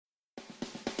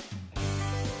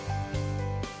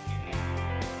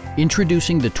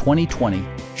Introducing the 2020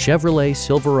 Chevrolet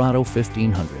Silverado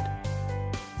 1500.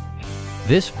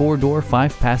 This four-door,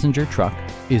 five-passenger truck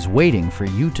is waiting for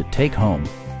you to take home.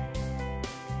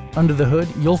 Under the hood,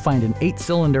 you'll find an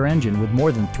 8-cylinder engine with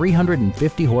more than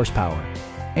 350 horsepower.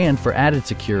 And for added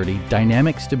security,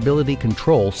 dynamic stability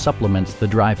control supplements the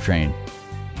drivetrain.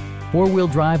 Four-wheel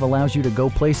drive allows you to go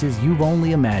places you've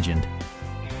only imagined.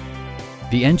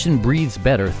 The engine breathes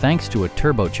better thanks to a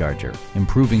turbocharger,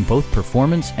 improving both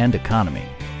performance and economy.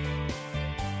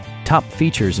 Top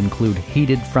features include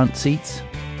heated front seats,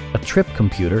 a trip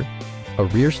computer, a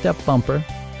rear step bumper,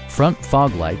 front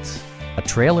fog lights, a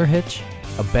trailer hitch,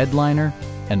 a bedliner,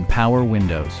 and power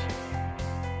windows.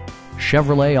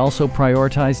 Chevrolet also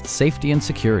prioritized safety and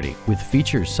security with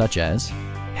features such as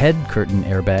head curtain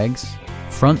airbags,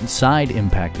 front and side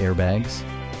impact airbags,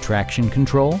 traction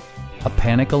control, a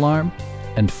panic alarm,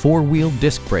 and four-wheel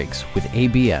disc brakes with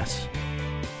ABS.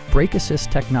 Brake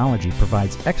Assist technology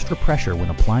provides extra pressure when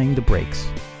applying the brakes.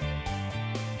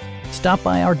 Stop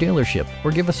by our dealership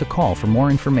or give us a call for more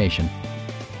information.